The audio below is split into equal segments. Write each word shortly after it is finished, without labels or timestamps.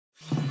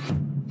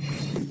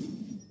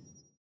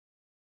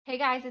Hey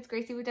guys, it's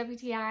Gracie with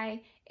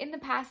WTI. In the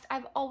past,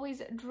 I've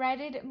always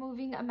dreaded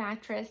moving a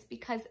mattress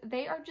because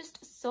they are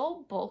just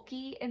so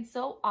bulky and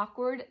so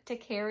awkward to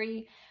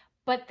carry.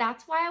 But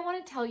that's why I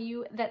want to tell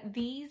you that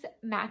these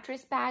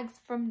mattress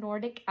bags from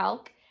Nordic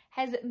Elk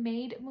has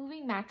made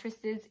moving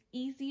mattresses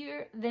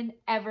easier than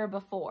ever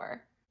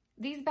before.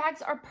 These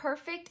bags are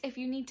perfect if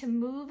you need to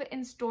move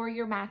and store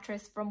your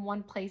mattress from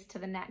one place to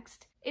the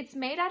next. It's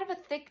made out of a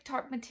thick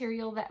tarp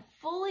material that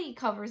fully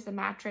covers the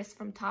mattress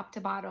from top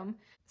to bottom.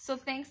 So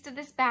thanks to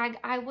this bag,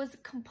 I was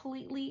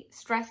completely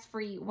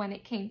stress-free when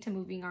it came to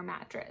moving our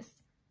mattress.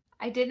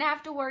 I didn't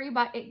have to worry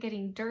about it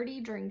getting dirty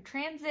during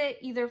transit,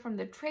 either from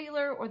the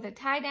trailer or the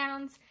tie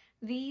downs.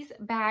 These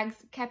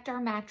bags kept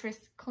our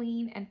mattress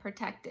clean and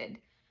protected.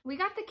 We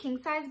got the king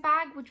size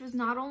bag, which was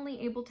not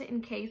only able to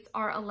encase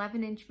our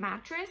 11-inch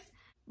mattress,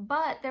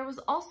 but there was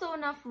also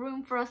enough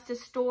room for us to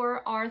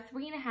store our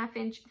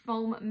 3.5-inch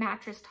foam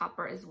mattress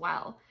topper as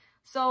well.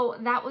 So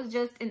that was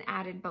just an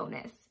added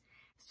bonus.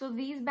 So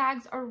these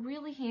bags are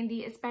really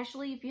handy,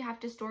 especially if you have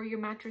to store your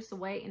mattress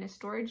away in a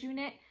storage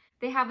unit.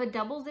 They have a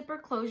double zipper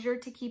closure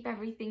to keep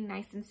everything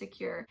nice and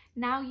secure.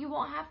 Now you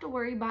won't have to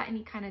worry about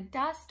any kind of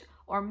dust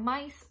or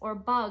mice or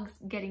bugs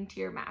getting to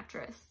your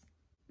mattress.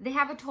 They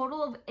have a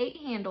total of 8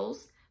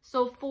 handles,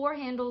 so 4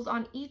 handles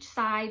on each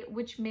side,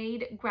 which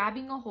made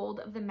grabbing a hold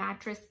of the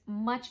mattress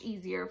much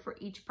easier for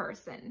each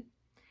person.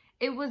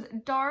 It was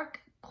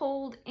dark,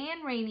 cold,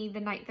 and rainy the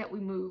night that we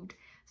moved,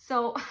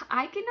 so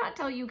I cannot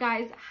tell you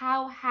guys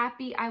how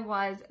happy I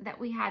was that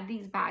we had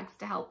these bags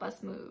to help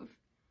us move.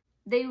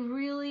 They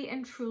really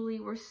and truly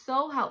were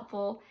so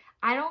helpful.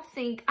 I don't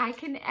think I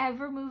can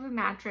ever move a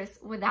mattress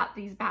without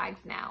these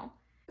bags now.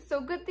 So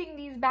good thing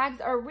these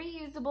bags are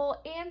reusable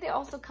and they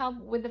also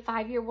come with a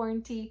 5-year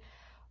warranty.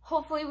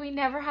 Hopefully we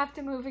never have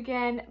to move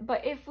again,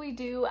 but if we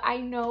do, I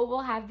know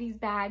we'll have these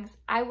bags.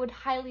 I would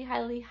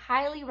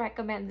highly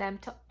recommend them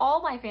to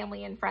all my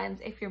family and friends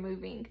if you're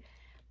moving,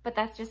 but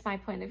that's just my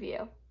point of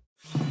view.